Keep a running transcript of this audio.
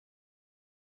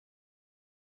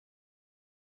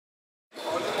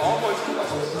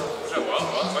是我好。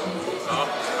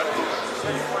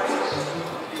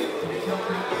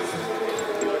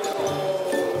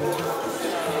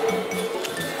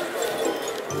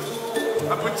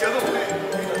还不节奏对。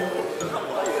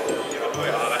对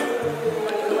啊，来。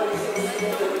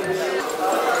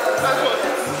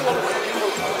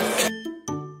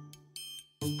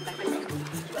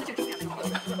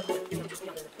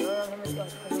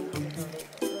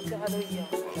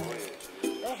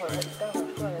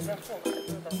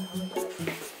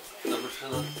怎么吃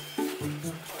呢？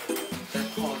再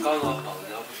泡了刚刚好，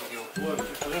你要不是给我，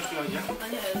好像需要盐。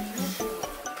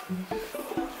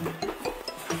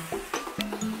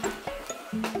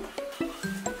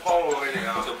泡了我给你啊，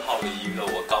就泡了一个，我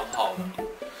刚泡的。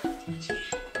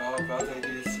然后不要在这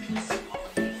些细节细泡。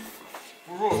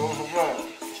不，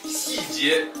细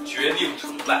节决定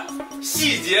成败，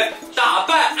细节打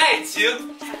败爱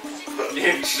情，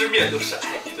连吃面都是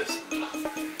爱你的行了。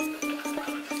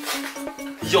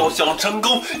要想成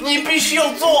功，你必须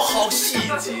要做好细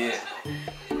节。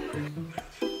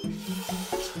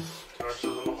这玩意儿是这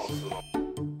么好吃吗？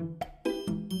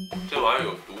这玩意儿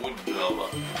有毒，你知道吗？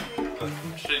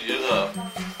吃一个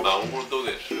满屋都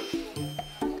得吃。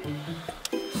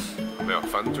没有，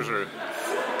反正就是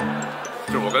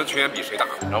我跟群员比谁大，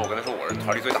然后我跟他说我是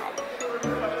团里最大的，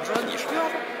他说你是这样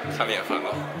的，他脸烦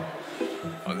了，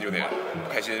反正有点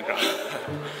不开心，是吧？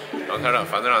然后他让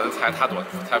反正让人猜反正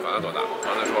多大，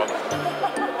然后他说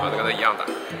反正跟他一样大，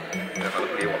反正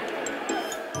不理我，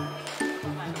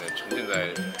对，沉浸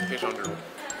在悲伤之中。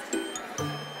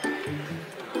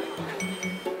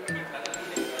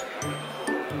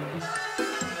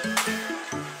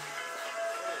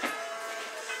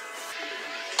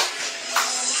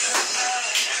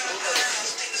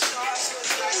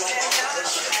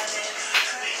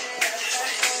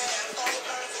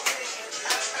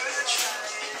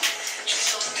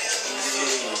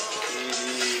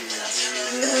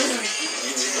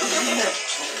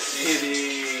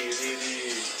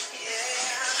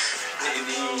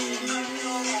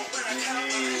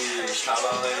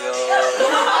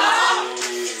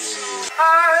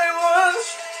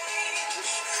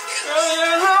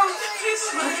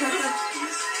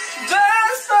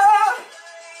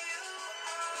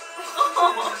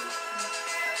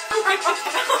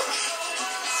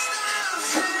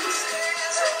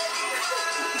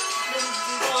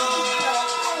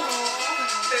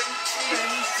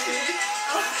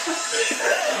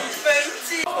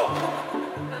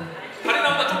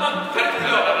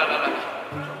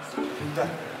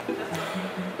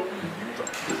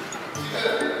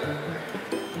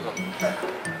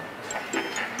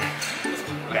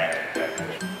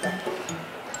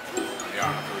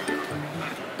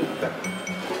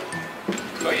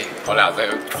可以，我俩在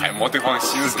揣摩对方的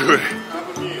心思，对，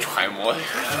揣摩。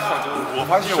我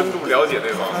发现深度了解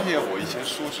对方。发现我以前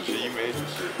输只是因为就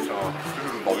是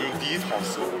老用第一套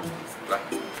思路。来，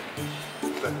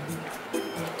对。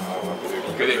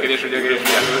给点时间，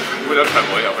不想揣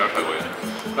摩一下，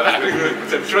咱俩这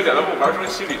个说简单不玩成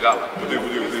心理战了。不对，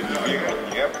你应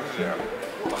该不是这样。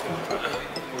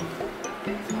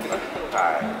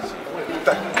来，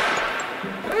对。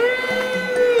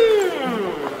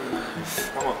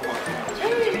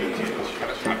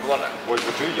我觉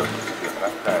得有，来，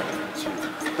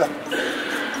对。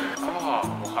啊，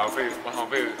我好像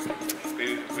被，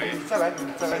再来，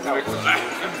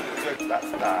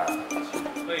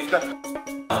对。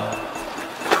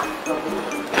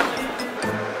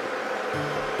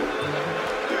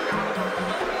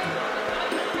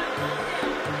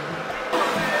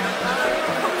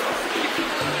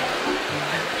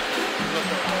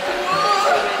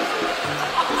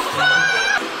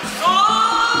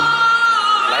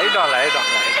来一张。